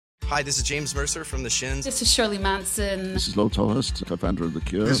Hi, this is James Mercer from The Shins. This is Shirley Manson. This is Lo Tolhurst, co-founder of The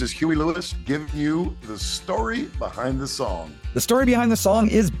Cure. This is Huey Lewis, giving you the story behind the song. The Story Behind the Song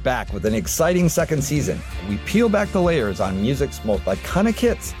is back with an exciting second season. We peel back the layers on music's most iconic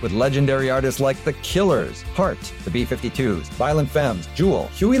hits with legendary artists like The Killers, Heart, the B-52s, Violent Femmes, Jewel,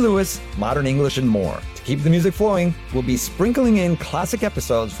 Huey Lewis, Modern English, and more. To keep the music flowing, we'll be sprinkling in classic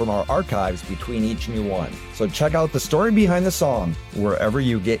episodes from our archives between each new one. So check out The Story Behind the Song wherever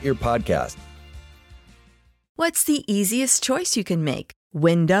you get your podcast. What's the easiest choice you can make?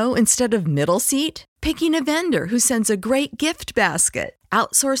 Window instead of middle seat? Picking a vendor who sends a great gift basket?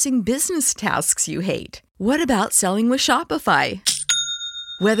 Outsourcing business tasks you hate? What about selling with Shopify?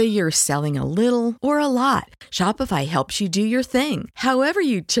 Whether you're selling a little or a lot, Shopify helps you do your thing, however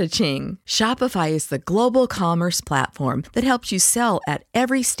you cha-ching. Shopify is the global commerce platform that helps you sell at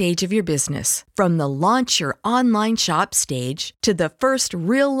every stage of your business. From the launch your online shop stage to the first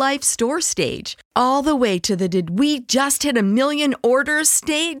real-life store stage, all the way to the did we just hit 1 million orders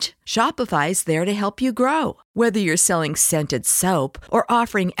stage. Shopify's there to help you grow. Whether you're selling scented soap or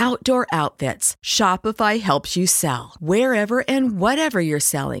offering outdoor outfits, Shopify helps you sell. Wherever and whatever you're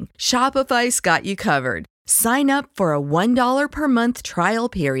selling, Shopify's got you covered. Sign up for a $1 per month trial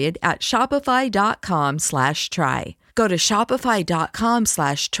period at shopify.com/try. Go to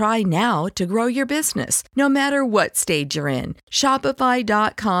shopify.com/try now to grow your business, no matter what stage you're in.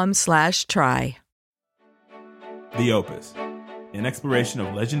 Shopify.com/try. The Opus, an exploration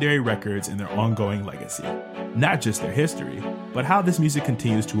of legendary records and their ongoing legacy. Not just their history, but how this music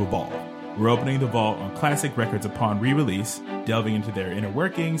continues to evolve. We're opening the vault on classic records upon re-release, delving into their inner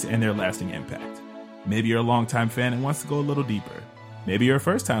workings and their lasting impact. Maybe you're a longtime fan and wants to go a little deeper. Maybe you're a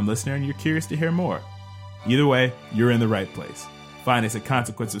first-time listener and you're curious to hear more. Either way, you're in the right place. Find us at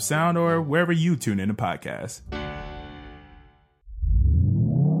Consequence of Sound or wherever you tune in to podcasts.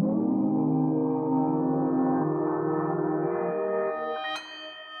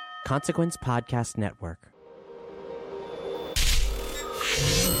 Consequence Podcast Network.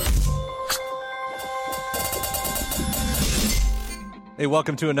 Hey,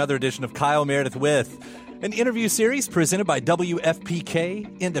 welcome to another edition of Kyle Meredith With, an interview series presented by WFPK,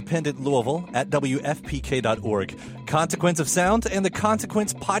 Independent Louisville, at WFPK.org, Consequence of Sound, and the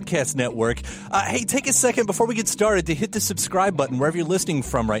Consequence Podcast Network. Hey, take a second before we get started to hit the subscribe button wherever you're listening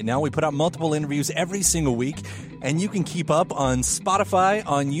from right now. We put out multiple interviews every single week, and you can keep up on Spotify,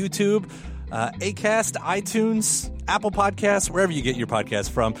 on YouTube, Acast, iTunes, Apple Podcasts, wherever you get your podcasts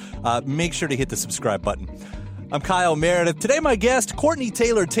from. Make sure to hit the subscribe button. I'm Kyle Meredith. Today my guest, Courtney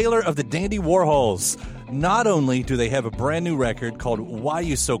Taylor, Taylor of the Dandy Warhols. Not only do they have a brand new record called Why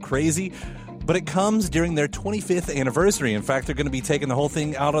You So Crazy, but it comes during their 25th anniversary. In fact, they're going to be taking the whole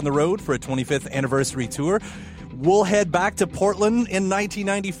thing out on the road for a 25th anniversary tour. We'll head back to Portland in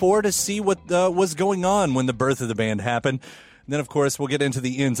 1994 to see what was going on when the birth of the band happened. And then, of course, we'll get into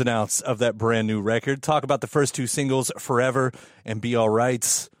the ins and outs of that brand new record, talk about the first two singles, Forever and Be All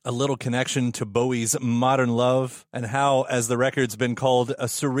Right, a little connection to Bowie's Modern Love, and how, as the record's been called, a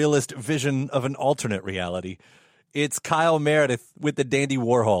surrealist vision of an alternate reality. It's Kyle Meredith with the Dandy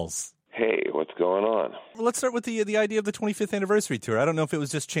Warhols. Hey, what's going on? Well, let's start with the idea of the 25th anniversary tour. I don't know if it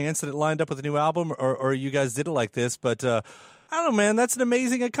was just chance that it lined up with a new album or you guys did it like this, but I don't know, man, that's an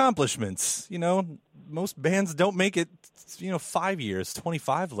amazing accomplishment. You know, most bands don't make it, 5 years,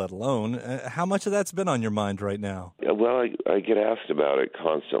 25 let alone. How much of that's been on your mind right now? Yeah, well, I get asked about it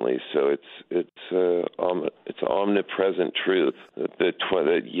constantly, so it's omnipresent truth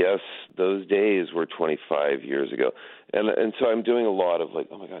that yes, those days were 25 years ago. And so I'm doing a lot of like,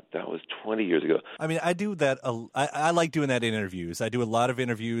 oh my God, that was 20 years ago. I mean, I do that. I like doing that in interviews. I do a lot of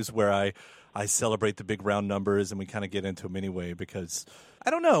interviews where I celebrate the big round numbers and we kind of get into them anyway because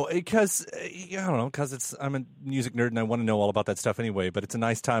I'm a music nerd and I want to know all about that stuff anyway, but it's a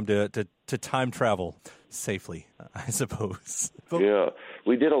nice time to time travel safely, I suppose. Yeah,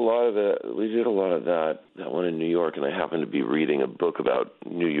 we did a lot of that one in New York, and I happen to be reading a book about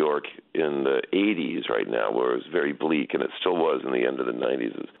New York in the 80s right now where it was very bleak, and it still was in the end of the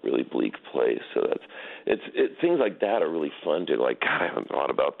 90s. It was a really bleak place. So things like that are really fun to like, God, I haven't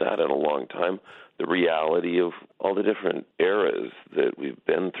thought about that in a long time. The reality of all the different eras that we've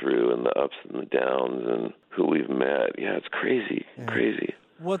been through and the ups and the downs and who we've met. Yeah, it's crazy, crazy.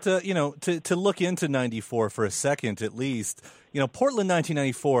 Well, to look into 94 for a second at least, Portland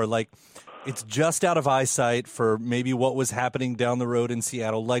 1994, like it's just out of eyesight for maybe what was happening down the road in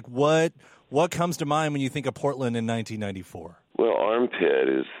Seattle. Like what comes to mind when you think of Portland in 1994? Well, Armpit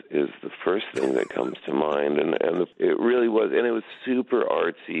is the first thing that comes to mind, and it really was, and it was super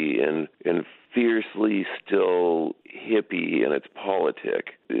artsy and fiercely still hippie in its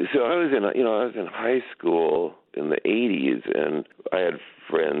politic. So I was in high school in the 80s, and I had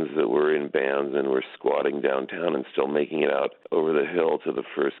friends that were in bands and were squatting downtown and still making it out over the hill to the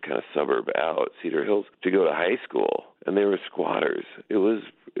first kind of suburb out, Cedar Hills, to go to high school. And they were squatters. It was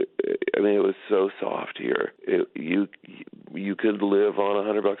so soft here. You could live on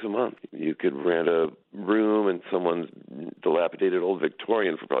 $100 a month. You could rent a room in someone's dilapidated old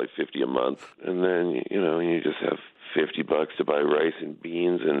Victorian for probably $50 a month, and then you just have $50 to buy rice and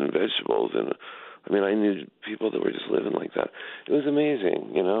beans and vegetables. And I knew people that were just living like that. It was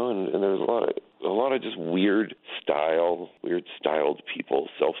amazing, and there was a lot of just weird styled people,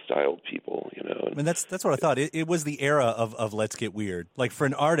 self-styled people, That's what I thought. It was the era of Let's Get Weird. Like, for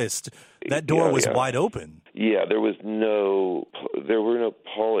an artist, that door was wide open. Yeah, there were no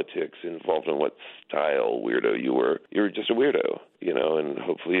politics involved in what style weirdo you were. You were just a weirdo, and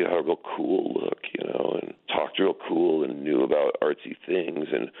hopefully you had a real cool look, and talked real cool and knew about artsy things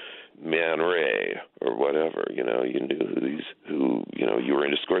and Man Ray or whatever, you knew who you were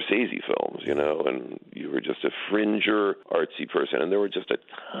into Scorsese films, and you were just a fringer artsy person, and there were just a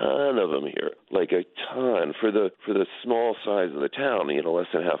ton of them here, like a ton for the small size of the town, less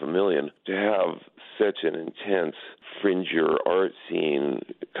than 500,000, to have such an intense fringer art scene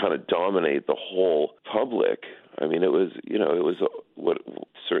kind of dominate the whole public. It was what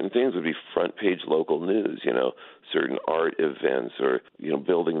certain things would be front page local news, certain art events, or,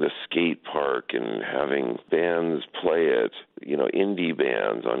 building the skate park and having bands play it, indie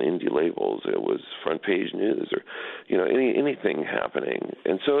bands on indie labels. It was front page news, or, anything happening.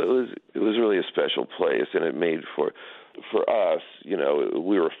 And so it was really a special place, and it made for us,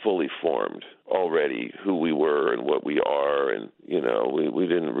 we were fully formed already, who we were and what we are, and we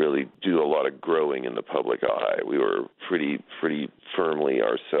didn't really do a lot of growing in the public eye. We were pretty firmly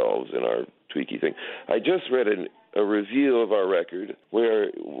ourselves in our tweaky thing. I just read a review of our record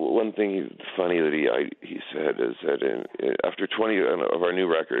where one thing funny that he said is that after 20 of our new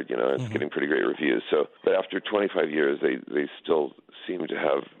record, it's getting pretty great reviews. So, but after 25 years, they still seem to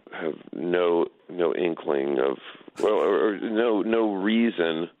have no inkling of, or no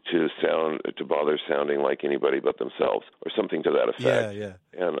reason to bother sounding like anybody but themselves, or something to that effect. Yeah.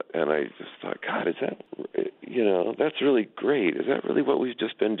 And I just thought, God, is that, that's really great. Is that really what we've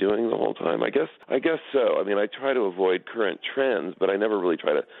just been doing the whole time? I guess so. I try to avoid current trends, but I never really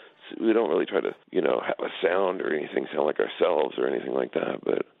we don't really try to, have a sound or anything sound like ourselves or anything like that,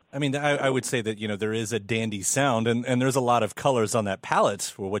 but I would say that, there is a dandy sound, and there's a lot of colors on that palette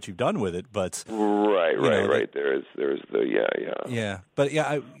for what you've done with it, but... Right. There's the, Yeah, but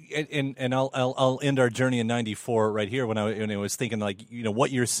and I'll end our journey in 94 right here when I was thinking, like,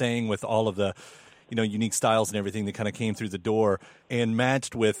 what you're saying with all of the, unique styles and everything that kind of came through the door, and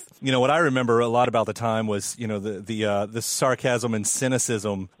matched with, what I remember a lot about the time was, the sarcasm and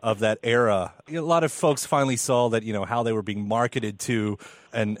cynicism of that era. A lot of folks finally saw that, how they were being marketed to,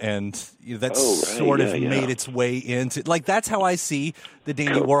 and that sort of made its way into, like, that's how I see the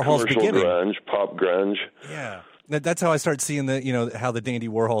Dandy Warhols beginning. Grunge, pop grunge. Yeah. That's how I start seeing how the Dandy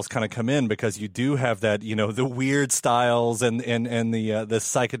Warhols kind of come in, because you do have that, the weird styles and the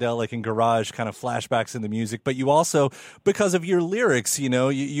psychedelic and garage kind of flashbacks in the music. But you also, because of your lyrics,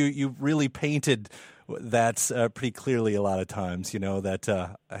 you really painted that pretty clearly a lot of times,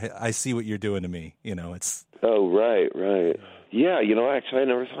 that I see what you're doing to me, it's. Oh, right. Yeah, actually I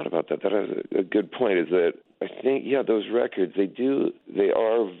never thought about that. That is a good point, is that I think, those records, they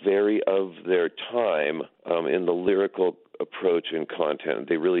are very of their time in the lyrical approach and content.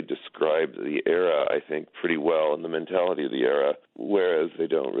 They really describe the era, I think, pretty well, and the mentality of the era, whereas they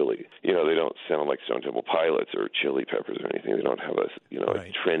don't really, they don't sound like Stone Temple Pilots or Chili Peppers or anything. They don't have a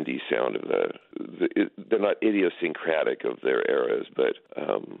trendy sound of they're not idiosyncratic of their eras, but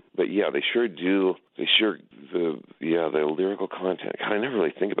yeah, they sure do. The lyrical content. God, I never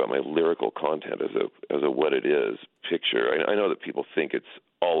really think about my lyrical content as a what it is picture. I know that people think it's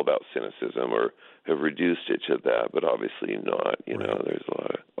all about cynicism or have reduced it to that, but obviously not. There's a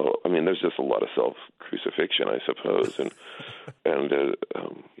lot of, there's just a lot of self-crucifixion, I suppose, and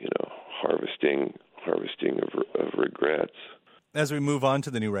harvesting of regrets. As we move on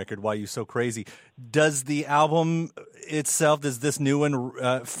to the new record, Why You So Crazy, does the album itself, does this new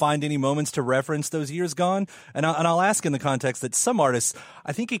one find any moments to reference those years gone? And I'll ask in the context that some artists,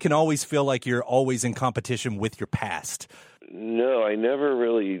 I think it can always feel like you're always in competition with your past. No, I never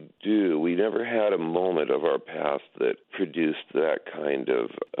really do. We never had a moment of our past that produced that kind of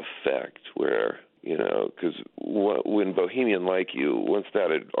effect where, because when Bohemian Like You, once that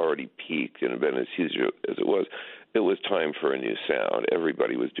had already peaked and been as huge as it was, it was time for a new sound.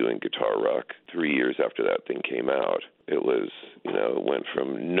 Everybody was doing guitar rock 3 years after that thing came out. It was, it went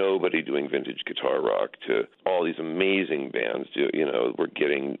from nobody doing vintage guitar rock to all these amazing bands. Were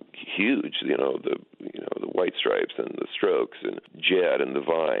getting huge. The White Stripes and the Strokes and Jed and the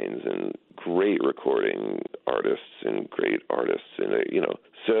Vines and great recording artists and great artists, and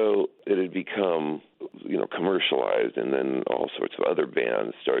so it had become commercialized, and then all sorts of other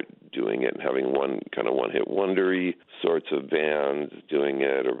bands start doing it and having one-hit wondery sorts of bands doing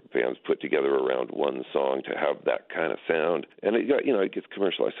it, or bands put together around one song to have that kind of sound, and it gets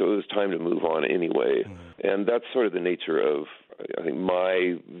commercialized. So it was time to move on anyway, and that's sort of the nature of, I think,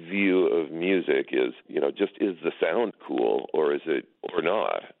 my view of music is, just is the sound cool, or is it, or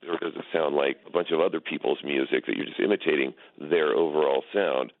not? Or does it sound like a bunch of other people's music that you're just imitating their overall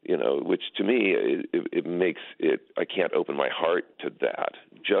sound? Which to me, it makes it, I can't open my heart to that.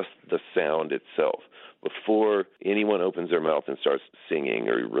 Just the sound itself. Before anyone opens their mouth and starts singing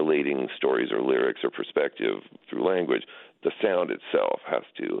or relating stories or lyrics or perspective through language, the sound itself has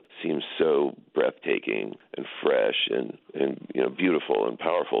to seem so breathtaking and fresh and beautiful and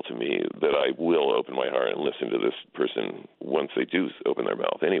powerful to me that I will open my heart and listen to this person once they do open their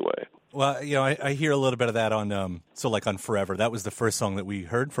mouth anyway. Well, I hear a little bit of that on on Forever. That was the first song that we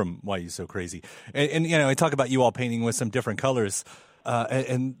heard from Why You So Crazy. And I talk about you all painting with some different colors.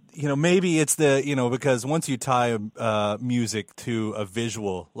 And maybe it's because once you tie music to a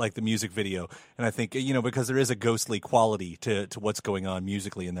visual, like the music video, and I think, because there is a ghostly quality to what's going on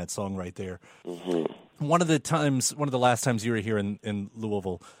musically in that song right there. Mm-hmm. One of the last times you were here in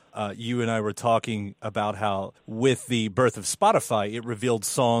Louisville, you and I were talking about how with the birth of Spotify, it revealed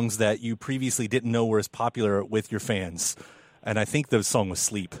songs that you previously didn't know were as popular with your fans. And I think the song was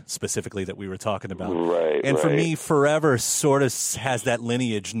Sleep, specifically, that we were talking about. Right. And for me, Forever sort of has that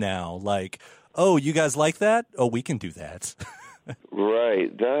lineage now. Like, oh, you guys like that? Oh, we can do that.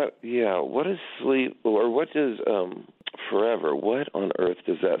 Right. What is Sleep, or what does Forever, what on earth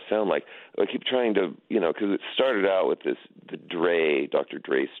does that sound like? I keep trying to, because it started out with the Dr.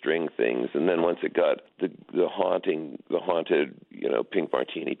 Dre string things, and then once it got the haunted, Pink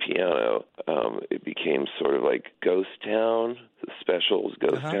Martini piano, it became sort of like Ghost Town, the Specials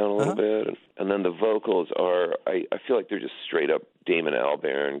Ghost Town a little bit, and then the vocals are, I feel like they're just straight up Damon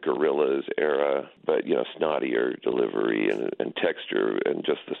Albarn, Gorillaz era, but snottier delivery and texture, and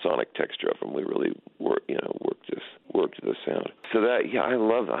just the sonic texture of them. We really worked the sound. So that, I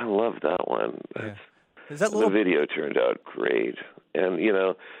love that one. Yeah. The video turned out great, and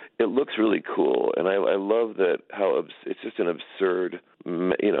it looks really cool, and I love that how it's just an absurd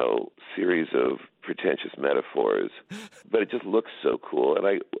series of pretentious metaphors, but it just looks so cool.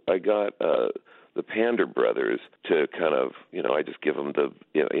 And I got the Pander brothers to kind of, I just give them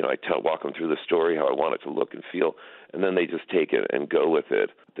walk them through the story, how I want it to look and feel, and then they just take it and go with it.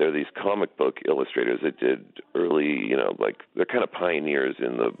 They're these comic book illustrators that did early, they're kind of pioneers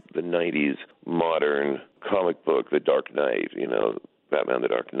in the 90s modern comic book, The Dark Knight, Batman the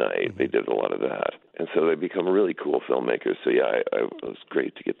Dark Knight. They did a lot of that. And so they become really cool filmmakers. So, it was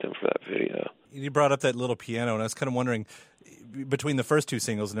great to get them for that video. You brought up that little piano, and I was kind of wondering, between the first two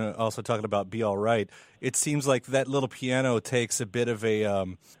singles and also talking about Be All Right, it seems like that little piano takes a bit of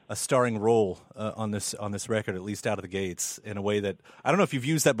a starring role on this record, at least out of the gates, in a way that, I don't know if you've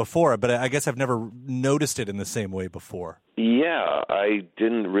used that before, but I guess I've never noticed it in the same way before. Yeah, I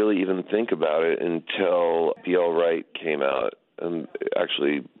didn't really even think about it until Be All Right came out. And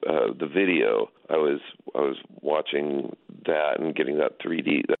actually, the video, I was watching that and getting that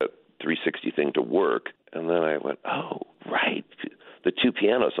 360 thing to work, and then I went, oh, right, the two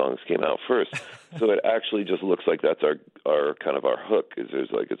piano songs came out first, so it actually just looks like that's our kind of our hook. Is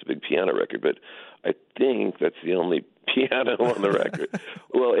it's a big piano record, but I think that's the only piano on the record.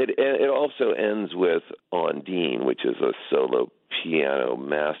 Well, it also ends with Ondine, which is a solo piano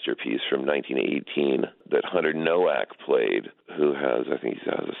masterpiece from 1918 that Hunter Nowak played, who has a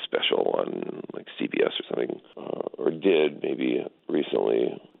special on like CBS or something, or did maybe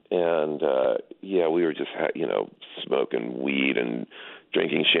recently. And we were just smoking weed and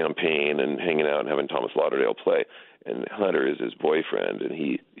drinking champagne and hanging out and having Thomas Lauderdale play. And Hunter is his boyfriend, and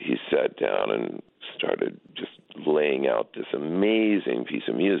he sat down and started just laying out this amazing piece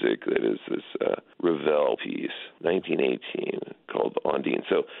of music that is this Ravel piece, 1918, called Ondine.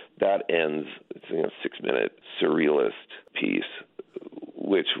 So that ends, it's a 6-minute surrealist piece,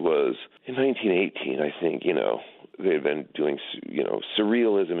 which was, in 1918, I think, they had been doing,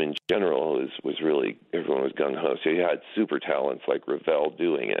 surrealism in general was really, everyone was gung-ho. So you had super talents like Ravel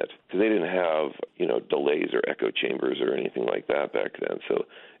doing it, because they didn't have, delays or echo chambers or anything like that back then. So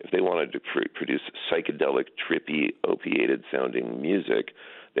if they wanted to produce psychedelic, trippy, opiated-sounding music,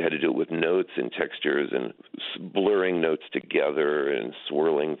 they had to do it with notes and textures and blurring notes together and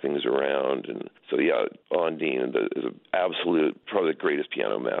swirling things around. And so, yeah, Ondine is an absolute, probably the greatest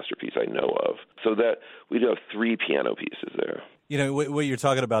piano masterpiece I know of. So that we do have 3 piano pieces there. What you're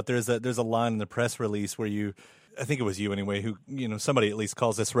talking about, there's a line in the press release where I think it was you anyway, who, somebody at least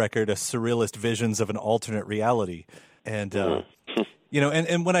calls this record a surrealist visions of an alternate reality. And,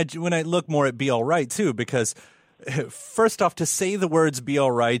 and when I look more at Be All Right, too, because first off, to say the words "be all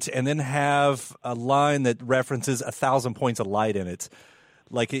right" and then have a line that references 1,000 points of light in it,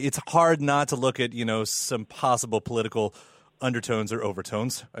 like it's hard not to look at some possible political undertones or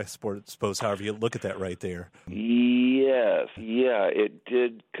overtones. I suppose, however you look at that, right there. Yes, yeah, it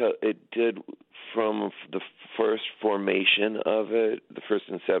did. It did from the first formation of it, the first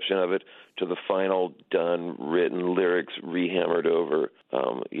inception of it, to the final done written lyrics rehammered over.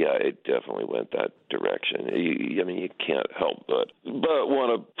 It definitely went that direction. You can't help but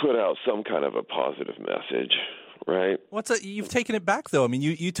want to put out some kind of a positive message, right? You've taken it back though. I mean,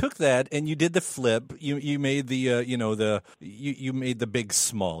 you took that and you did the flip. You made the you made the big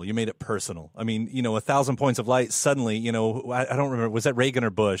small. You made it personal. I mean, 1,000 points of light. Suddenly, I don't remember, was that Reagan or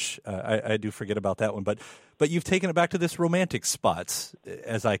Bush? I do forget about that one, but you've taken it back to this romantic spot,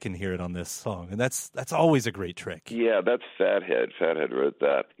 as I can hear it on this song, and that's always a great trick. Yeah, that's Fathead. Fathead wrote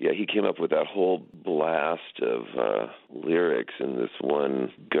that. Yeah, he came up with that whole blast of lyrics in this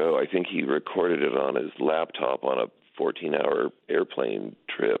one go. I think he recorded it on his laptop on a 14-hour airplane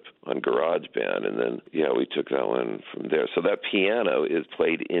trip on GarageBand, and then, we took that one from there. So that piano is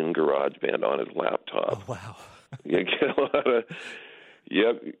played in GarageBand on his laptop. Oh, wow. You get a lot of...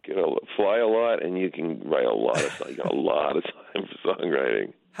 Yep, you can fly a lot, and you can write a lot of songs. You got a lot of time for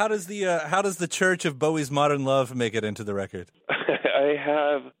songwriting. How does the Church of Bowie's Modern Love make it into the record? I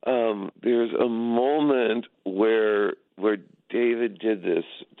have. There's a moment where David does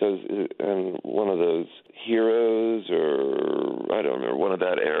one of those Heroes, or I don't remember, one of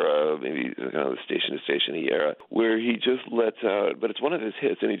that era, maybe kind of the Station to Station era, where he just lets out, but it's one of his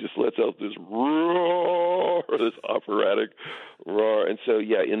hits, and he just lets out this roar, this operatic roar. And so,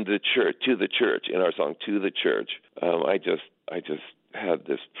 in the church, To the Church, in our song To the Church, I just had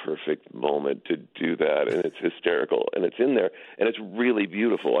this perfect moment to do that, and it's hysterical, and it's in there, and it's really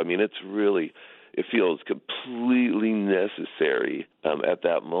beautiful. I mean, it feels completely necessary at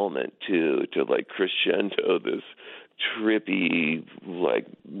that moment to like crescendo this trippy like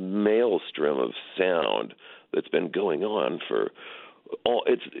maelstrom of sound that's been going on for all.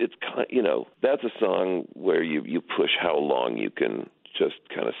 It's that's a song where you push how long you can just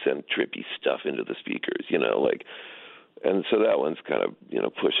kind of send trippy stuff into the speakers, and so that one's kind of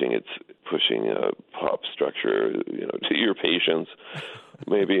pushing a pop structure to your patience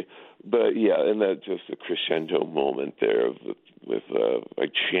maybe. But and that just a crescendo moment there with I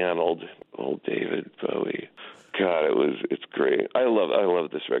channeled old David Bowie. God, it's great. I love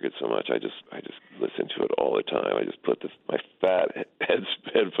this record so much. I just listen to it all the time. I just put my fat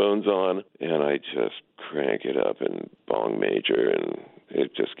headphones on and I just crank it up in bong major, and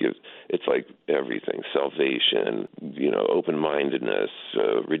it just it's like everything: salvation, open-mindedness,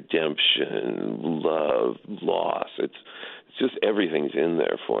 redemption, love, loss. It's just everything's in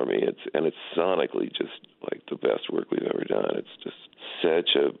there for me. It's sonically just like the best work we've ever done. It's just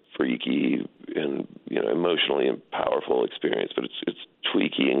such a freaky and emotionally and powerful experience, but it's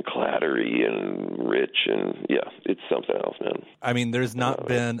tweaky and clattery and rich, and it's something else, man. I mean, there's not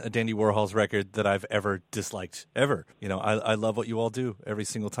been a Dandy Warhol's record that I've ever disliked, ever. I love what you all do every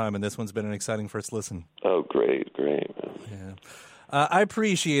single time, and this one's been an exciting first listen. Oh, great, man. Yeah, I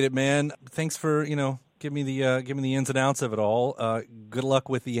appreciate it, man. Thanks for give me the ins and outs of it all. Good luck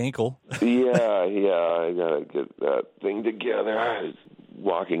with the ankle. I gotta get that thing together. I was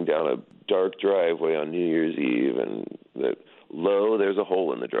walking down a dark driveway on New Year's Eve, and there's a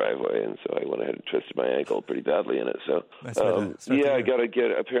hole in the driveway, and so I went ahead and twisted my ankle pretty badly in it. So I gotta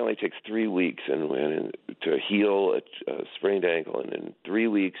get. Apparently, it takes 3 weeks and to heal a sprained ankle, and in 3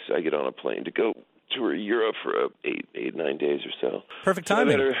 weeks I get on a plane to go tour Europe for 9 days or so. Perfect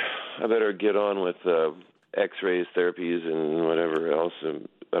timing. I better get on with X-rays, therapies, and whatever else, and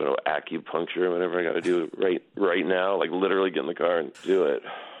I don't know, acupuncture, whatever I got to do right now, like literally get in the car and do it.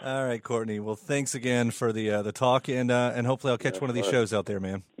 All right, Courtney. Well, thanks again for the talk, and hopefully I'll catch one of these shows out there,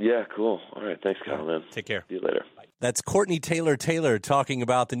 man. Yeah, cool. All right, thanks, Kyle, man. Take care. See you later. Bye. That's Courtney Taylor talking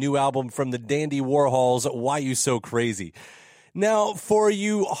about the new album from the Dandy Warhols, Why You So Crazy. Now, for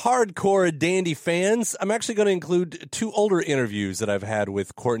you hardcore Dandy fans, I'm actually going to include two older interviews that I've had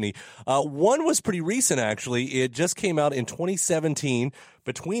with Courtney. One was pretty recent, actually. It just came out in 2017.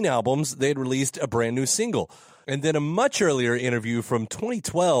 Between albums, they had released a brand new single. And then a much earlier interview from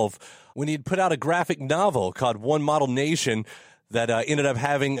 2012 when he'd put out a graphic novel called One Model Nation that ended up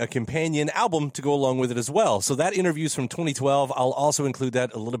having a companion album to go along with it as well. So that interview's from 2012. I'll also include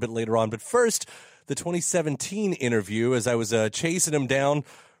that a little bit later on. But first, the 2017 interview as I was chasing him down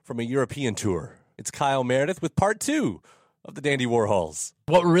from a European tour. It's Kyle Meredith with part 2 of the Dandy Warhols.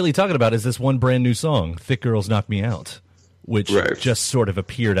 What we're really talking about is this one brand new song, Thick Girls Knock Me Out, which just sort of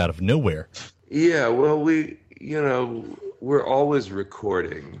appeared out of nowhere. Yeah, well, we're always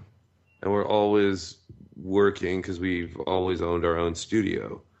recording and we're always working because we've always owned our own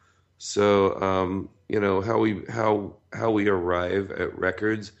studio. So, how we arrive at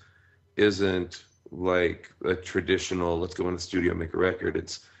records isn't like a traditional, let's go in the studio and make a record.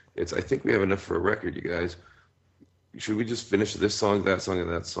 It's I think we have enough for a record, you guys. Should we just finish this song, that song, and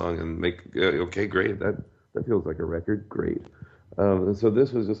that song and make, okay, great. That feels like a record. Great. And so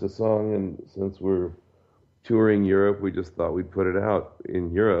this was just a song, and since we're touring Europe, we just thought we'd put it out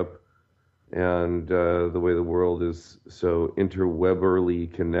in Europe. And the way the world is so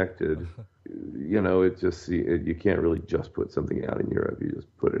interwebberly connected, you can't really just put something out in Europe. You just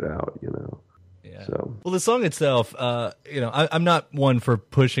put it out, Yeah. So. Well, the song itself, I'm not one for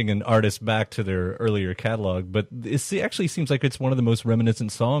pushing an artist back to their earlier catalog, but it actually seems like it's one of the most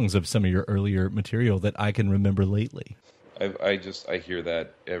reminiscent songs of some of your earlier material that I can remember lately. I hear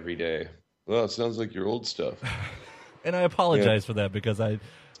that every day. Well, it sounds like your old stuff. And I apologize for that because I'm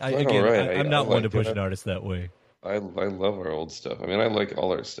not one to push an artist that way. I love our old stuff. I mean, I like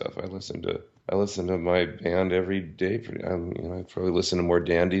all our stuff. I listen to my band every day. I probably listen to more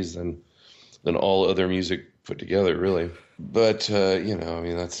dandies than all other music put together, really. But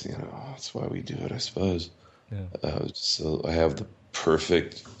that's why we do it, I suppose. Yeah. So I have the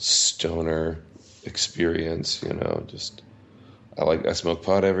perfect stoner experience. I smoke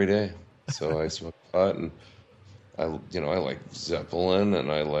pot every day, so I smoke pot, and I like Zeppelin,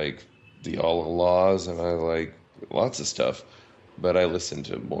 and I like the All Laws, and I like lots of stuff. But I listen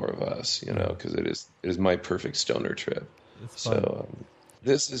to more of us, because it is my perfect stoner trip. So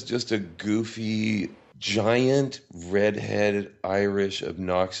this is just a goofy, giant, redheaded, Irish,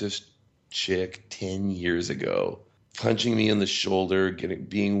 obnoxious chick 10 years ago, punching me in the shoulder,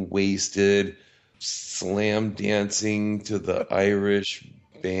 being wasted, slam dancing to the Irish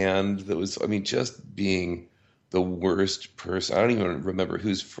band that was, just being the worst person. I don't even remember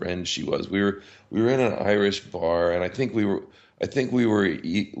whose friend she was. We were in an Irish bar, and I think we were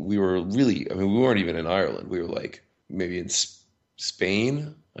really, we weren't even in Ireland. We were like maybe in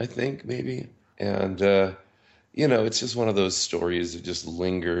Spain, I think, maybe. And, it's just one of those stories that just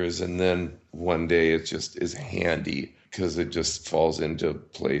lingers. And then one day it just is handy because it just falls into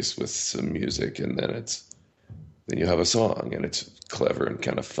place with some music. And then you have a song, and it's clever and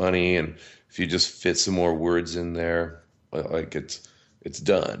kind of funny. And if you just fit some more words in there, like it's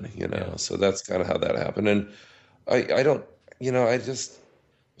done, Yeah. So that's kind of how that happened. And I'm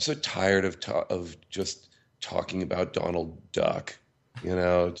so tired of just talking about Donald Duck,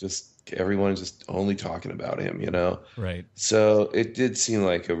 just everyone just only talking about him, Right. So it did seem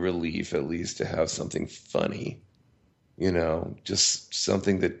like a relief, at least, to have something funny, just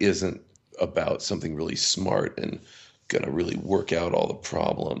something that isn't about something really smart and going to really work out all the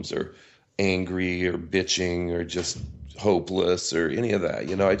problems, or angry or bitching or just hopeless or any of that. It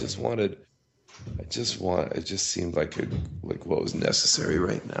just seemed like what was necessary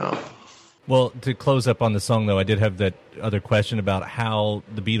right now. Well, to close up on the song, though, I did have that other question about how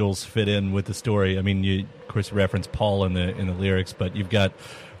the Beatles fit in with the story. I mean, you, of course, reference Paul in the lyrics, but you've got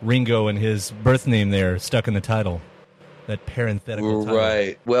Ringo and his birth name there stuck in the title, that parenthetical title.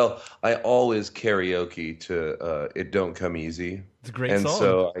 Right. Well, I always karaoke to "It Don't Come Easy." It's a great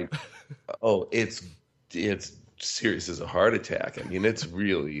song. And so it's serious as a heart attack. I mean, it's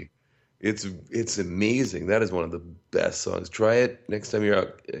really. It's amazing. That is one of the best songs. Try it next time you're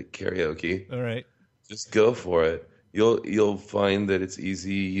out at karaoke. All right. Just go for it. You'll find that it's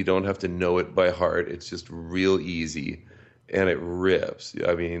easy. You don't have to know it by heart. It's just real easy, and it rips.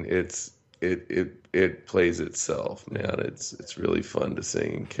 I mean, it plays itself, man. It's really fun to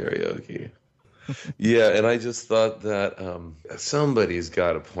sing in karaoke. Yeah, and I just thought that somebody's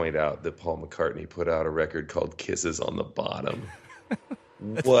got to point out that Paul McCartney put out a record called Kisses on the Bottom.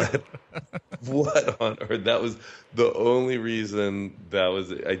 What on earth? That was the only reason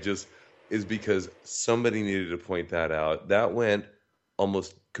is because somebody needed to point that out. That went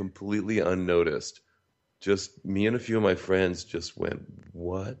almost completely unnoticed. Just me and a few of my friends just went,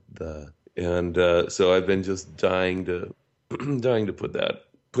 what the? And so I've been just dying to put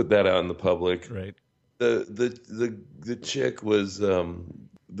that out in the public. Right. The chick was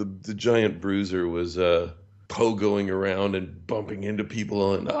the giant bruiser was pogoing around and bumping into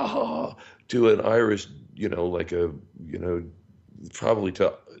people and to an Irish, probably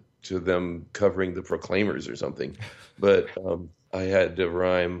to them covering the Proclaimers or something. But I had to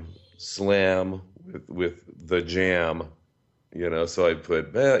rhyme slam with the jam, so I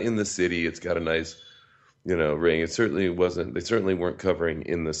put in the city. It's got a nice, ring. It certainly wasn't. They certainly weren't covering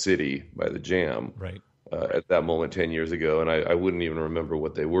In the City by the Jam, right? At that moment 10 years ago, and I wouldn't even remember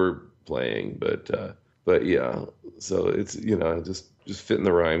what they were playing, but yeah. So it's just fitting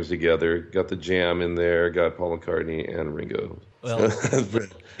the rhymes together. Got the Jam in there. Got Paul McCartney and Ringo. Well,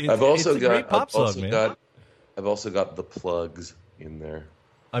 I've also got the Plugs in there.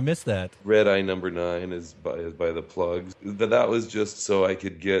 I missed that. Red Eye Number 9 is by the Plugs. That was just so I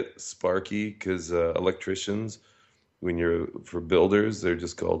could get Sparky, because electricians, for builders, they're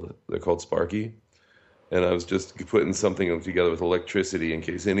called Sparky, and I was just putting something together with electricity in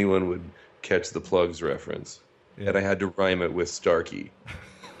case anyone would catch the Plugs reference, and I had to rhyme it with Starkey.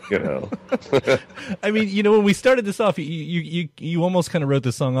 I mean, when we started this off, you almost kind of wrote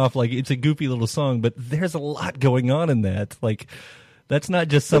the song off like it's a goofy little song, but there's a lot going on in that. Like, that's not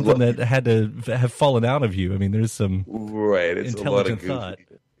just something that had to have fallen out of you. I mean, there's some it's intelligent a thought. lot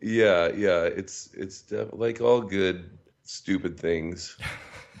of Yeah, it's like all good stupid things.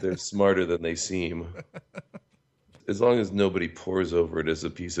 They're smarter than they seem. As long as nobody pores over it as a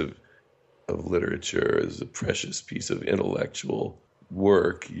piece of literature, as a precious piece of intellectual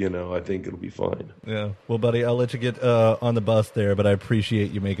work, I think it'll be fine. Yeah. Well, buddy, I'll let you get on the bus there, but I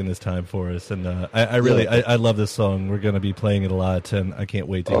appreciate you making this time for us. And I really love this song. We're going to be playing it a lot, and I can't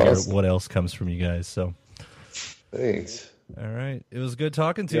wait to hear what else comes from you guys. So thanks. All right. It was good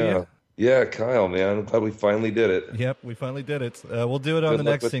talking to you. Yeah, Kyle, man. I'm glad we finally did it. Yep, we finally did it. We'll do it on the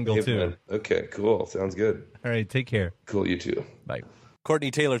next single, too. Man. Okay, cool. Sounds good. All right, take care. Cool, you too. Bye.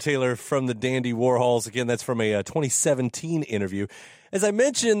 Courtney Taylor from the Dandy Warhols. Again, that's from a 2017 interview. As I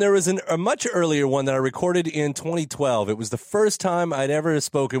mentioned, there was a much earlier one that I recorded in 2012. It was the first time I'd ever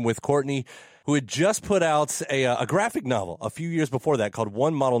spoken with Courtney, who had just put out a graphic novel a few years before that called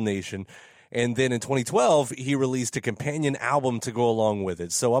One Model Nation. And then in 2012, he released a companion album to go along with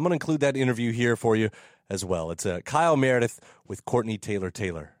it. So I'm going to include that interview here for you as well. It's Kyle Meredith with Courtney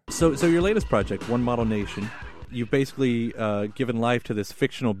Taylor. So your latest project, One Model Nation, you've basically given life to this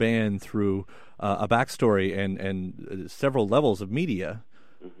fictional band through a backstory and several levels of media.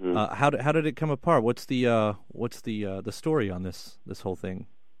 Mm-hmm. How did it come apart? What's the story on this whole thing?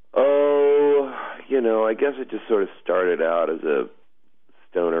 Oh, I guess it just sort of started out as a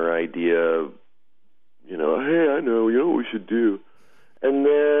stoner idea. Hey, I know, what we should do. And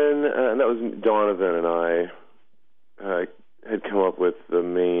then, and that was Donovan and I had come up with the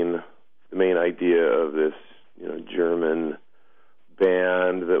main idea of this, German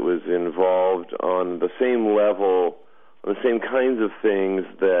band that was involved on the same level, on the same kinds of things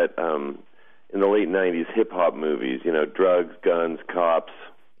that in the late 90s hip-hop movies, drugs, guns, cops,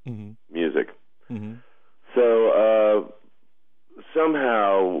 mm-hmm. music. Mm-hmm. So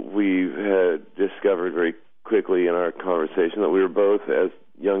somehow we had discovered very quickly in our conversation that we were both, as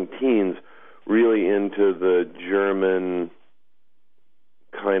young teens, really into the German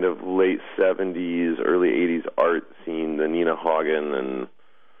kind of late 70s, early 80s art scene, the Nina Hagen and,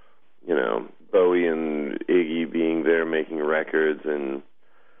 Bowie and Iggy being there making records and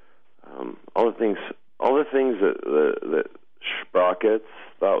all the things that Sprockets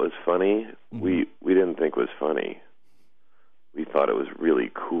thought was funny, mm-hmm. we didn't think was funny. We thought it was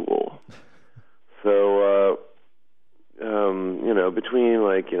really cool. So, between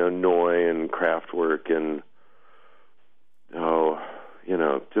Neu and Kraftwerk and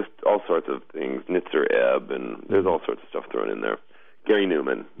just all sorts of things, Nitzer Ebb, and there's all sorts of stuff thrown in there. Gary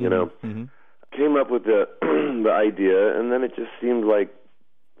Newman, mm-hmm. Came up with the the idea, and then it just seemed like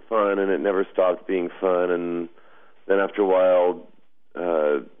fun, and it never stopped being fun. And then after a while,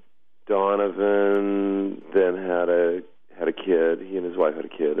 Donovan then had a kid. He and his wife had a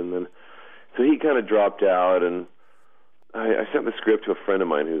kid, and then so he kind of dropped out. And I sent the script to a friend of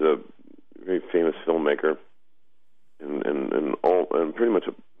mine who's a very famous filmmaker, and pretty much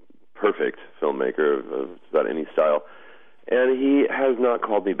a perfect filmmaker. filmmaker of about any style. And he has not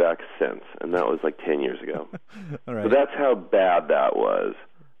called me back since, and that was like 10 years ago. All right. So that's how bad that was.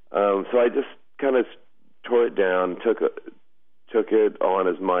 So I just kind of tore it down, took it on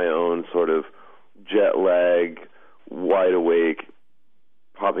as my own sort of jet lag, wide awake,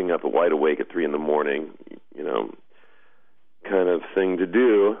 popping up at wide awake at 3 a.m, kind of thing to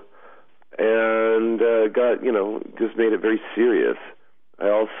do, and just made it very serious. I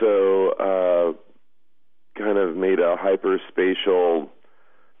also kind of made a hyperspatial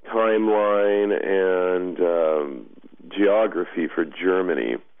timeline and geography for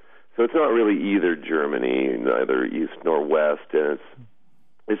Germany. So it's not really either Germany, neither east nor west, and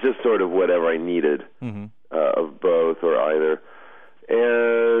it's just sort of whatever I needed of both or either.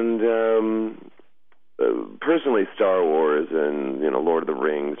 And personally, Star Wars and Lord of the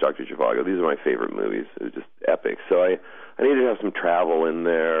Rings, Dr. Zhivago, these are my favorite movies. They're just epic. So I needed to have some travel in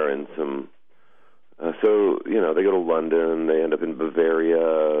there and some. They go to London. They end up in Bavaria.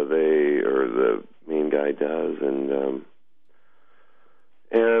 The main guy does, and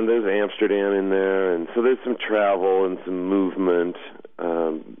there's Amsterdam in there, and so there's some travel and some movement.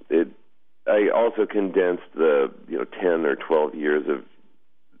 I also condensed the 10 or 12 years of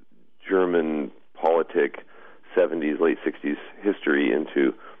German politic 70s, late 60s history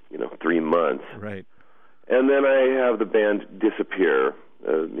into 3 months. Right. And then I have the band disappear.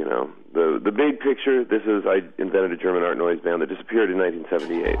 The big picture. I invented a German art noise band that disappeared in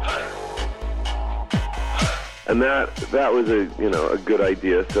 1978. And that was a good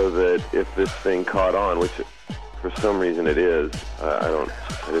idea, so that if this thing caught on, which for some reason it is, I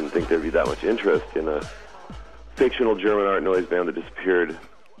didn't think there'd be that much interest in a fictional German art noise band that disappeared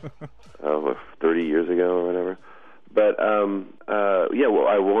 30 years ago or whatever. But I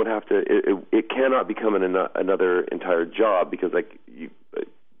won't have to. It cannot become another entire job because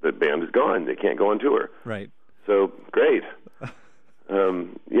the band is gone. They can't go on tour. Right. So great.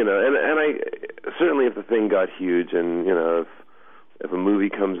 And I certainly, if the thing got huge, and if a movie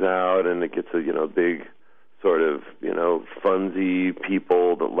comes out and it gets a big sort of funsy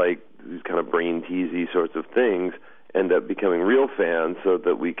people that like these kind of brain teasy sorts of things end up becoming real fans, so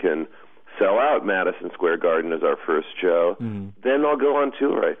that we can sell out Madison Square Garden as our first show, then I'll go on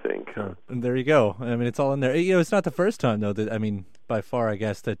tour, I think. Sure. And there you go. I mean, it's all in there. It's not the first time, though, by far, I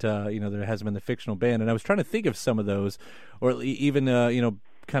guess, that, there hasn't been the fictional band. And I was trying to think of some of those, or even,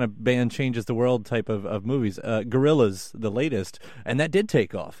 kind of band changes the world type of movies. Gorillaz, the latest, and that did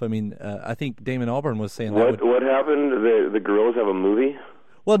take off. I mean, I think Damon Albarn was saying that. What happened? The Gorillaz have a movie?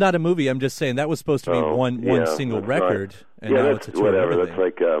 Well, not a movie. I'm just saying that was supposed to be one single record. And now it's a tour. Whatever. That's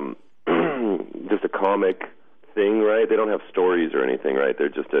like just a comic thing, right? They don't have stories or anything, right? They're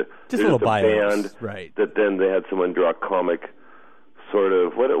just a band, right? That then they had someone draw a comic, sort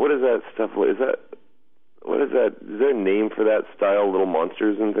of. What is that stuff? What is that? Is there a name for that style? Little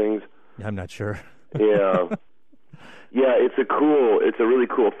monsters and things? I'm not sure. Yeah, it's a really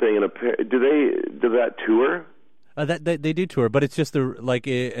cool thing. And do that tour? That they do tour, but it's just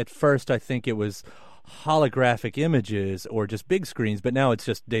at first I think it was holographic images or just big screens, but now it's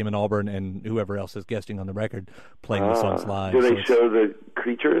just Damon Albarn and whoever else is guesting on the record playing the songs live. Do they show the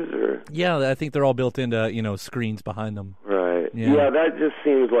creatures? Or? Yeah, I think they're all built into screens behind them. Right. Yeah, that just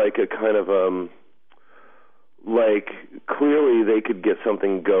seems like a kind of clearly they could get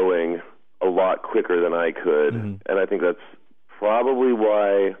something going a lot quicker than I could, and I think that's probably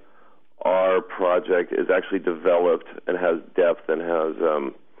why our project is actually developed and has depth and has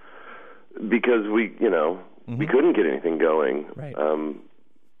because we couldn't get anything going. Right.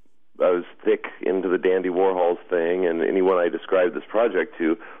 I was thick into the Dandy Warhols thing, and anyone I described this project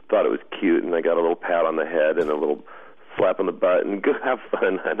to thought it was cute, and I got a little pat on the head and a little slap on the butt, and go have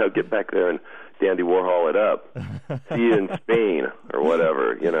fun. I know, get back there and Dandy Warhol it up. See you in Spain or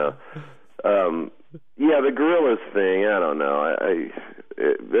whatever, the Gorillaz thing, I don't know.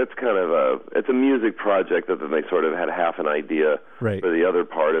 That's kind of it's a music project that then they sort of had half an idea for the other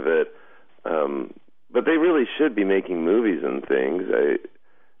part of it. But they really should be making movies and things.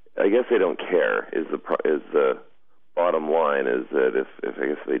 I guess they don't care. Is the bottom line is that if I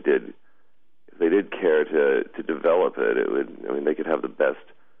guess they did care to develop it, it would. I mean, they could have the best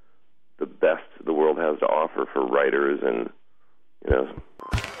the world has to offer for writers and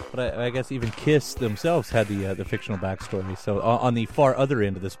But I guess even Kiss themselves had the fictional backstory. So on the far other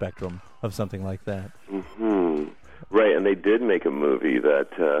end of the spectrum of something like that. Mm-hmm. Right, and they did make a movie,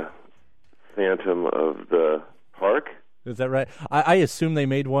 that Phantom of the Park. Is that right? I assume they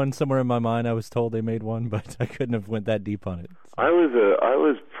made one somewhere in my mind. I was told they made one, but I couldn't have went that deep on it. So. I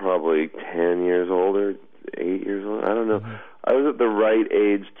was probably 10 years old or 8 years old. I don't know. I was at the right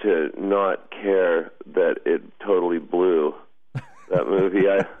age to not care that it totally blew. That movie,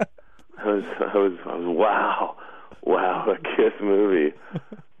 I was wow, a Kiss movie,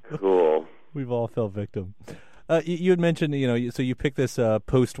 cool. We've all fell victim. You had mentioned, so you picked this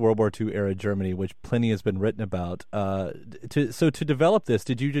post-World War II era Germany, which plenty has been written about. To develop this,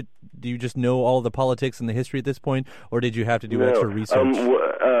 do you just know all the politics and the history at this point, or did you have to do extra research?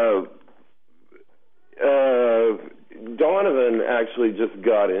 Donovan actually just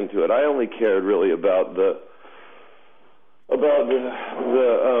got into it. I only cared really about the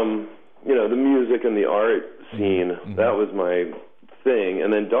music and the art scene. Mm-hmm. That was my thing.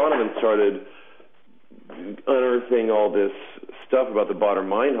 And then Donovan started unearthing all this stuff about the Baader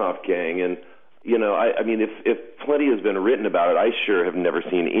Meinhof gang, and I mean, if plenty has been written about it, I sure have never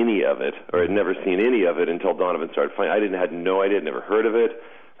seen any of it, or had never seen any of it until Donovan started finding. I had no idea, never heard of it.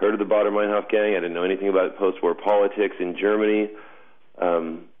 Heard of the Baader Meinhof gang. I didn't know anything about post-war politics in Germany,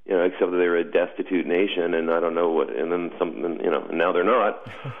 except that they were a destitute nation, and I don't know what. And then something, and now they're not.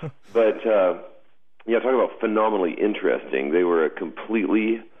 But talk about phenomenally interesting. They were a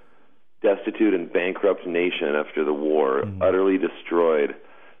completely destitute and bankrupt nation after the war, utterly destroyed,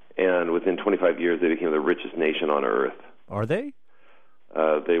 and within 25 years they became the richest nation on earth. Are they?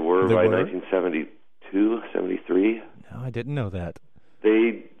 They were by 1972, 73. No, I didn't know that.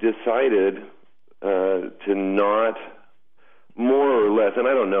 They decided to not, more or less, and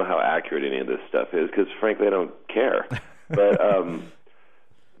I don't know how accurate any of this stuff is, because frankly I don't care, but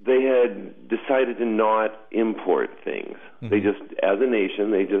they had decided to not import things. Mm-hmm. They just, as a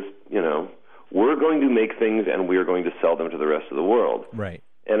nation, we're going to make things and we're going to sell them to the rest of the world. Right.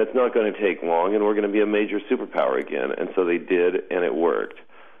 And it's not going to take long, and we're going to be a major superpower again. And so they did, and it worked.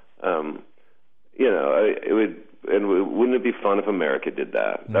 Wouldn't it be fun if America did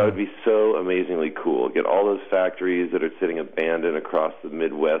that? No. That would be so amazingly cool. Get all those factories that are sitting abandoned across the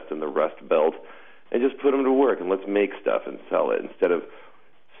Midwest and the Rust Belt, and just put them to work, and let's make stuff and sell it instead of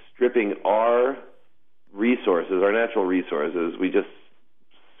stripping our resources, our natural resources. We just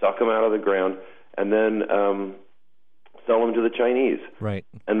suck them out of the ground and then sell them to the Chinese. Right.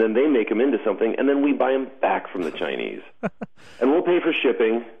 And then they make them into something, and then we buy them back from the Chinese. And we'll pay for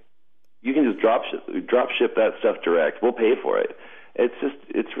shipping. You can just drop ship that stuff direct. We'll pay for it.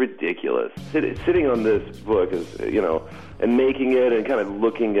 It's ridiculous. Sitting on this book is, and making it and kind of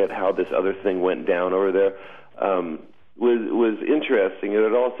looking at how this other thing went down over there was interesting. And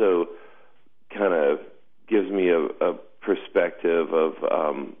it also kind of gives me a perspective of,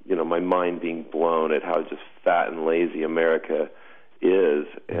 my mind being blown at how just fat and lazy America is,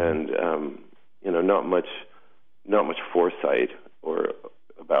 and, not much foresight or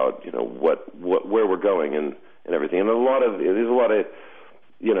about, where we're going and everything. And there's a lot of,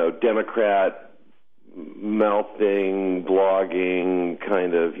 Democrat mouthing, blogging,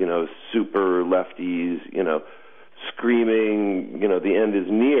 kind of, super lefties, screaming, the end is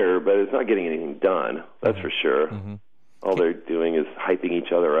near, but it's not getting anything done. That's for sure. Mm-hmm. All they're doing is hyping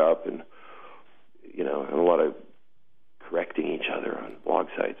each other up and, and a lot of correcting each other on blog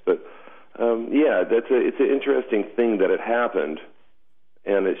sites. But, it's an interesting thing that it happened,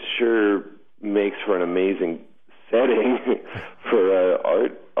 and it sure makes for an amazing setting for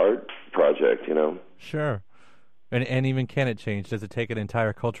an art project, Sure. And even can it change? Does it take an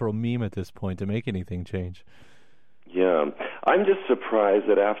entire cultural meme at this point to make anything change? Yeah. I'm just surprised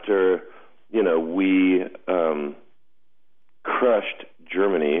that after, we crushed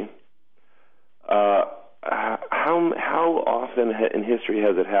Germany, how often in history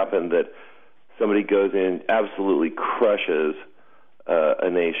has it happened that somebody goes in, absolutely crushes a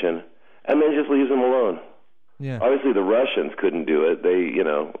nation, and then just leaves them alone? Yeah. Obviously, the Russians couldn't do it.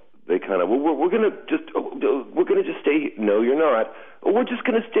 They kind of, we're gonna just stay. No, you're not. We're just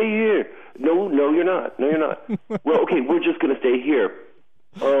gonna stay here. No, you're not. No, you're not. Well, okay, we're just gonna stay here.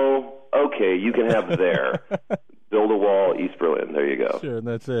 Oh, okay, you can have there. Build a wall, East Berlin. There you go. Sure, and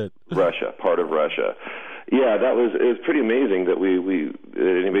that's it. Russia, part of Russia. Yeah, it was pretty amazing that we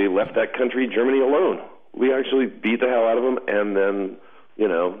anybody left that country, Germany, alone. We actually beat the hell out of them, and then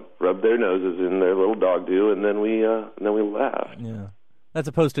rubbed their noses in their little dog do, and then we laughed. Yeah, as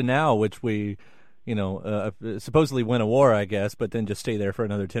opposed to now, which we, supposedly win a war, I guess, but then just stay there for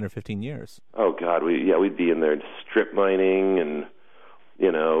another 10 or 15 years. Oh God, we'd be in there strip mining and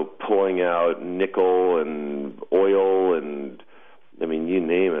pulling out nickel and oil and you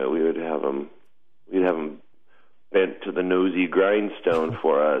name it. We'd have them bent to the nosy grindstone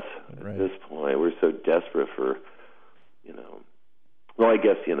for us. Right. At this point, we're so desperate for, Well, I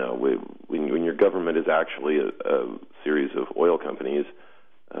guess when your government is actually a series of oil companies,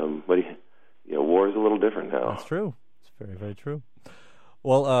 war is a little different now. That's true. It's very, very true.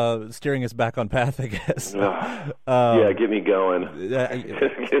 Well, steering us back on path, I guess. Yeah, get me going.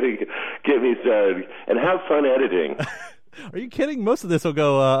 Get me started, and have fun editing. Are you kidding? Most of this will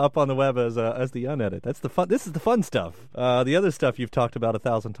go up on the web as the unedit. That's the fun. This is the fun stuff. The other stuff you've talked about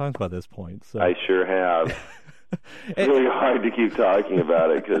 1,000 times by this point. So. I sure have. It's really hard to keep talking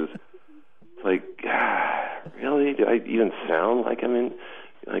about it because it's like, really? Do I even sound like I'm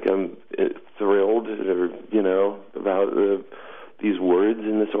thrilled, or about these words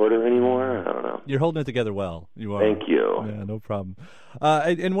in this order anymore? I don't know. You're holding it together well. You are. Thank you. Yeah, no problem.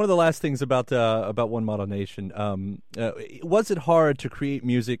 And one of the last things about One Model Nation, was it hard to create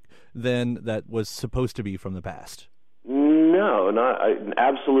music then that was supposed to be from the past? No,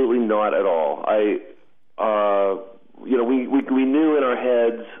 absolutely not at all. We knew in our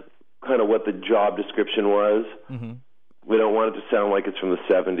heads kind of what the job description was. Mm-hmm. We don't want it to sound like it's from the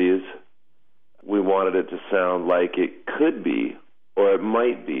 70s. We wanted it to sound like it could be, or it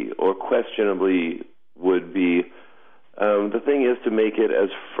might be, or questionably would be. The thing is to make it as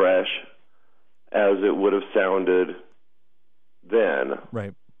fresh as it would have sounded then.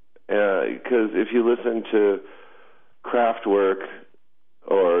 Right. Because if you listen to Kraftwerk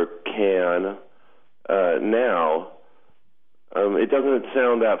or Can now, it doesn't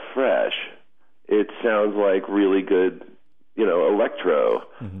sound that fresh. It sounds like really good, electro.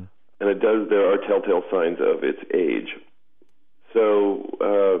 Mm-hmm. And it does. There are telltale signs of its age. So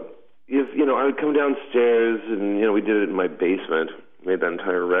if I would come downstairs, and we did it in my basement. Made that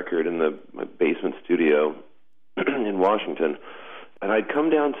entire record in my basement studio in Washington. And I'd come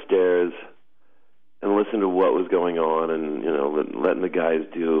downstairs and listen to what was going on, and letting the guys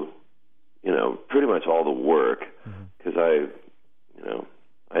do, pretty much all the work, because I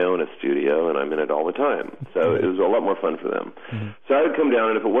own a studio and I'm in it all the time. So it was a lot more fun for them. Mm-hmm. So I would come down,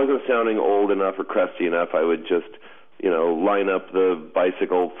 and if it wasn't sounding old enough or crusty enough, I would just, line up the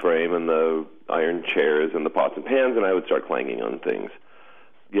bicycle frame and the iron chairs and the pots and pans, and I would start clanging on things,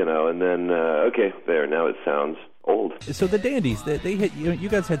 and then, okay, there, now it sounds old. So the Dandies, they hit, you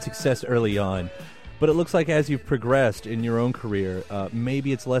guys had success early on, but it looks like as you've progressed in your own career,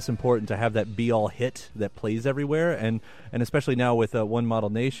 maybe it's less important to have that be-all hit that plays everywhere, and especially now with One Model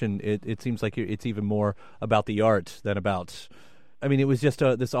Nation, it seems like it's even more about the art than about... it was just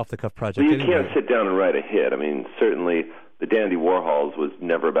this off-the-cuff project. Well, you can't sit down and write a hit. Certainly the Dandy Warhols was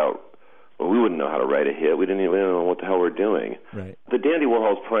never about... Well, we wouldn't know how to write a hit. We didn't even know what the hell we're doing. Right. The Dandy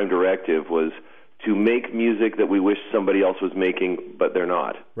Warhols' prime directive was to make music that we wish somebody else was making, but they're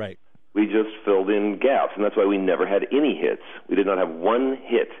not. Right. We just filled in gaps, and that's why we never had any hits. We did not have one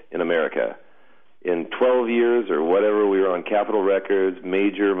hit in America. In 12 years or whatever, we were on Capitol Records,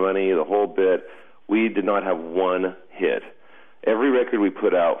 Major Money, the whole bit. We did not have one hit. Every record we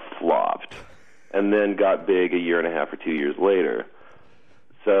put out flopped, and then got big a year and a half or 2 years later.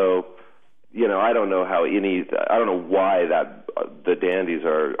 So, I don't know why the Dandies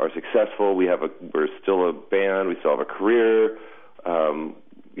are successful. We're still a band. We still have a career.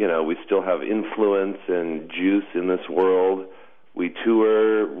 We still have influence and juice in this world. We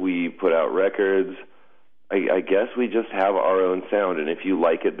tour. We put out records. I guess we just have our own sound, and if you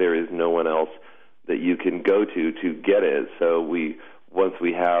like it, there is no one else that you can go to get it. So once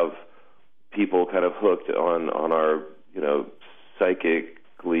we have people kind of hooked on our,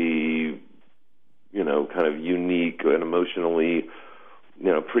 psychically, kind of unique and emotionally,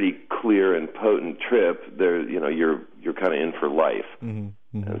 pretty clear and potent trip, there, you're kind of in for life. Mm-hmm.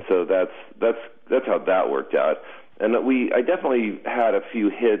 Mm-hmm. And so that's how that worked out. And I definitely had a few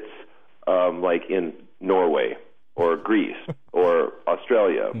hits, like in Norway or Greece or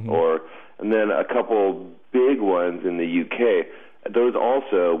Australia, mm-hmm. And then a couple big ones in the UK. Those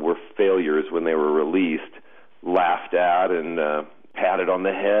also were failures when they were released, laughed at and patted on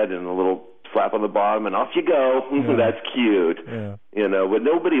the head and a little slap on the bottom and off you go. Yeah. That's cute. Yeah. But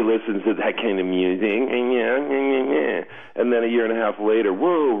nobody listens to that kind of music. And then a year and a half later,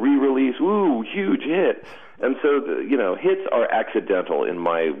 whoa, re-release, woo, huge hit. And so, hits are accidental in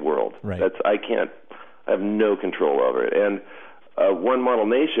my world. Right. I have no control over it. And One Model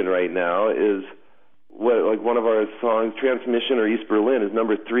Nation right now is one of our songs, Transmission or East Berlin, is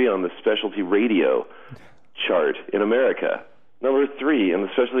number 3 on the specialty radio chart in America. Number 3 in the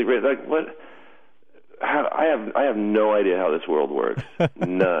specialty radio. Like what? I have no idea how this world works.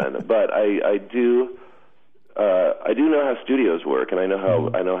 None. But I do know how studios work, and I know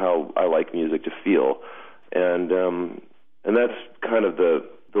how I like music to feel, and that's kind of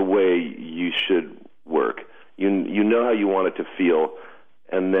the way you should work. You know how you want it to feel,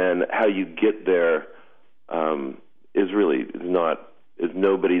 and then how you get there is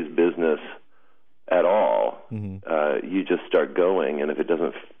nobody's business at all. You just start going, and if it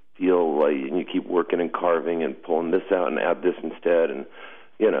doesn't feel like, and you keep working and carving and pulling this out and add this instead, and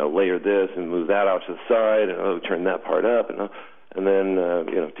layer this and move that out to the side, and turn that part up, and then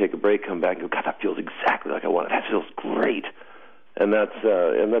take a break, come back, and go, God, that feels exactly like I want it. That feels great. And that's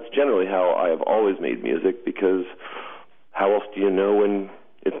generally how I have always made music, because how else do you know when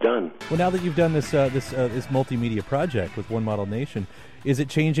it's done? Well, now that you've done this multimedia project with One Model Nation, is it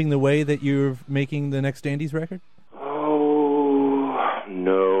changing the way that you're making the next Dandies record? Oh,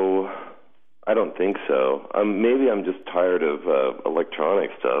 no, I don't think so. Maybe I'm just tired of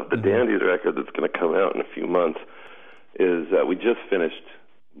electronic stuff. The Dandies record that's going to come out in a few months is we just finished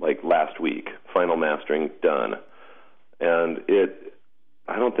last week, final mastering done, and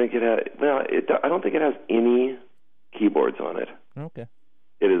I don't think it has any keyboards on it. Okay.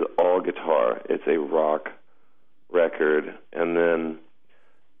 It is all guitar. It's a rock record, and then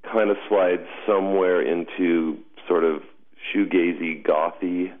kind of slides somewhere into sort of shoegazy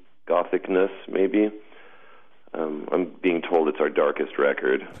gothicness, maybe. I'm being told it's our darkest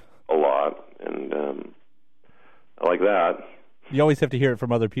record a lot, and I like that. You always have to hear it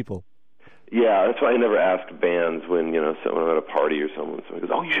from other people. Yeah, that's why I never ask bands when, someone at a party or someone goes,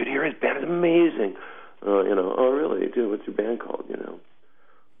 oh, you should hear his band, it's amazing. Oh, really? Dude, what's your band called,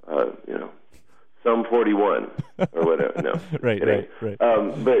 Sum 41 or whatever. No. Right.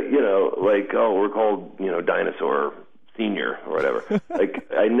 But, we're called, Dinosaur Senior or whatever.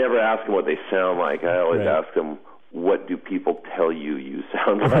 I never ask them what they sound like. I always ask them, what do people tell you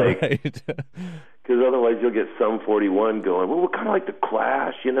sound like? Right. Because otherwise you'll get Sum 41 going, well, we're kind of like The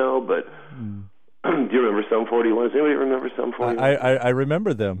Clash, but do you remember Sum 41? Does anybody remember Sum 41? I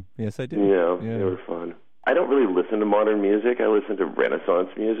remember them. Yes, I do. Yeah, they were fun. I don't really listen to modern music. I listen to Renaissance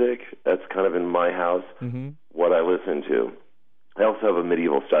music. That's kind of in my house what I listen to. I also have a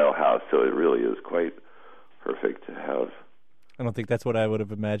medieval style house, so it really is quite perfect to have. I don't think that's what I would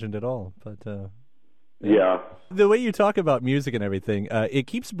have imagined at all, but yeah. The way you talk about music and everything, it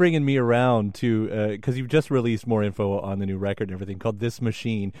keeps bringing me around to, because you've just released more info on the new record and everything called This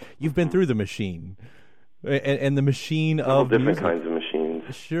Machine. You've been through the machine, and the machine of different music. Kinds of machines.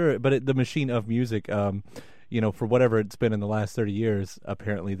 Sure, but the machine of music, for whatever it's been in the last 30 years,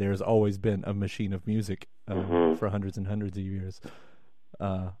 apparently there's always been a machine of music for hundreds and hundreds of years.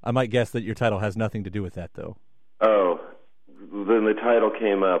 I might guess that your title has nothing to do with that, though. Oh, when the title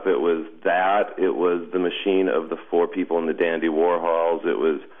came up, it was that. It was the machine of the four people in the Dandy Warhols. It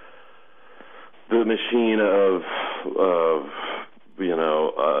was the machine of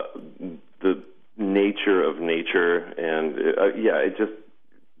the nature of nature, and it just,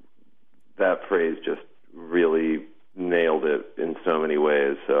 that phrase just really nailed it in so many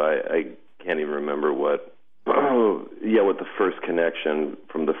ways. So I can't even remember what the first connection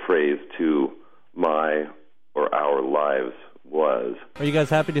from the phrase to my or our lives was. Are you guys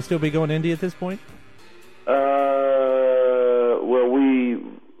happy to still be going indie at this point? Well,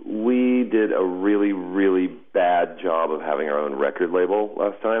 we did a really, really bad job of having our own record label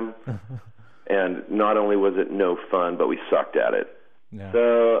last time. And not only was it no fun, but we sucked at it. Yeah.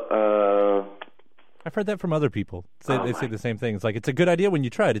 So, I've heard that from other people. They say the same thing. It's like, it's a good idea when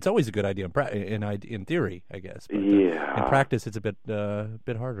you try it. It's always a good idea in theory, I guess. But, in practice, it's a bit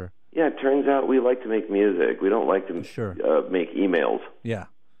harder. Yeah, it turns out we like to make music. We don't like to make emails. Yeah.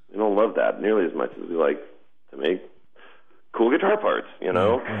 We don't love that nearly as much as we like to make cool guitar parts,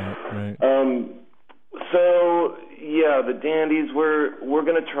 Right. So, yeah, the Dandies, we're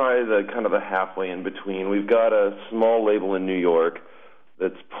going to try the kind of the halfway in between. We've got a small label in New York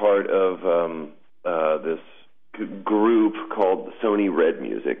that's part of this group called Sony Red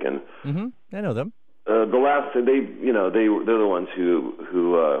Music, and I know them. they're the ones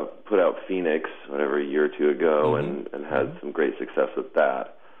who put out Phoenix whatever a year or two ago and had some great success with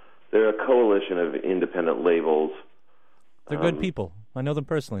that. They're a coalition of independent labels. They're good people. I know them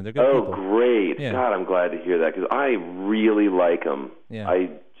personally. They're good people. Oh, great. Yeah. God, I'm glad to hear that, because I really like them. Yeah.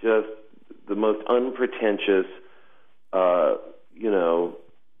 The most unpretentious, real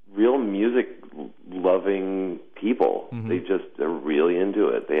music-loving people. They're really into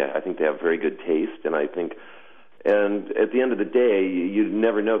it. I think they have very good taste, and at the end of the day, you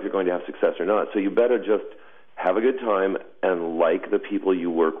never know if you're going to have success or not. So you better just have a good time and like the people you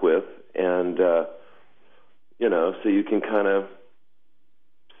work with, and so you can kind of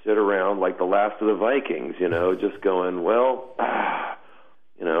sit around like the last of the Vikings, just going, well, I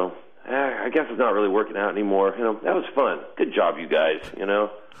guess it's not really working out anymore. That was fun. Good job, you guys,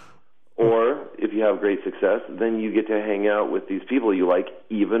 Or if you have great success, then you get to hang out with these people you like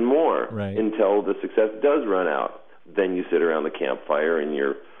even more until the success does run out. Then you sit around the campfire in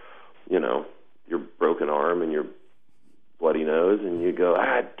your your broken arm and your bloody nose, and you go,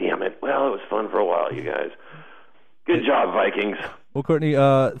 damn it. Well, it was fun for a while, you guys. Good job, Vikings. Well, Courtney,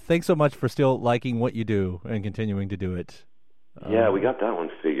 thanks so much for still liking what you do and continuing to do it. Yeah, we got that one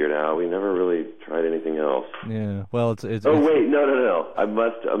figured out. We never really tried anything else. Yeah, well, it's wait, no. I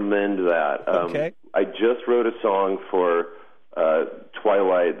must amend that. Okay. I just wrote a song for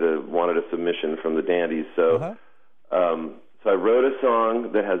Twilight that wanted a submission from the Dandies. So, so I wrote a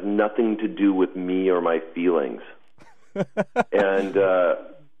song that has nothing to do with me or my feelings. And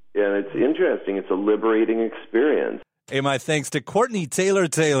it's interesting. It's a liberating experience. Hey, my thanks to Courtney Taylor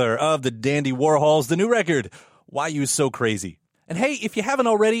of the Dandy Warhols, the new record, Why You So Crazy. And hey, if you haven't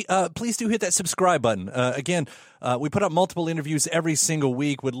already, please do hit that subscribe button. Again, we put up multiple interviews every single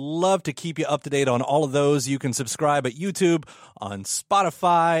week. Would love to keep you up to date on all of those. You can subscribe at YouTube, on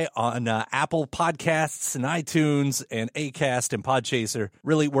Spotify, on Apple Podcasts and iTunes and Acast and Podchaser.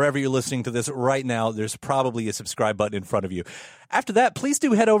 Really, wherever you're listening to this right now, there's probably a subscribe button in front of you. After that, please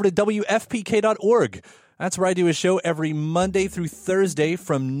do head over to WFPK.org. That's where I do a show every Monday through Thursday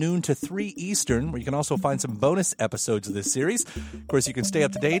from noon to 3 Eastern, where you can also find some bonus episodes of this series. Of course, you can stay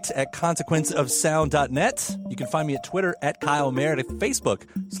up to date at consequenceofsound.net. You can find me at Twitter at Kyle Meredith, Facebook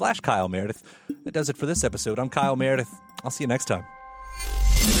 /Kyle Meredith. That does it for this episode. I'm Kyle Meredith. I'll see you next time.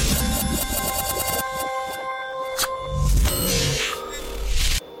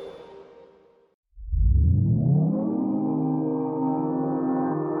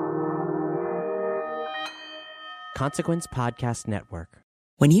 Consequence Podcast Network.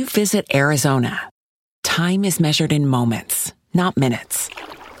 When you visit Arizona, time is measured in moments, not minutes.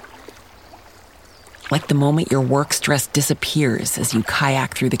 Like the moment your work stress disappears as you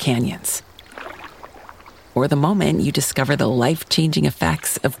kayak through the canyons. Or the moment you discover the life-changing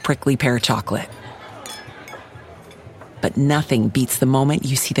effects of prickly pear chocolate. But nothing beats the moment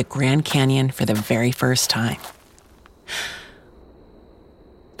you see the Grand Canyon for the very first time.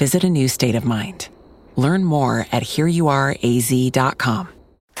 Visit a new state of mind. Learn more at hereyouareaz.com.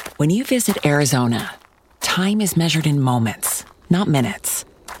 When you visit Arizona, time is measured in moments, not minutes.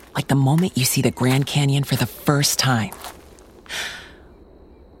 Like the moment you see the Grand Canyon for the first time.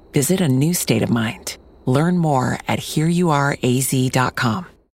 Visit a new state of mind. Learn more at hereyouareaz.com.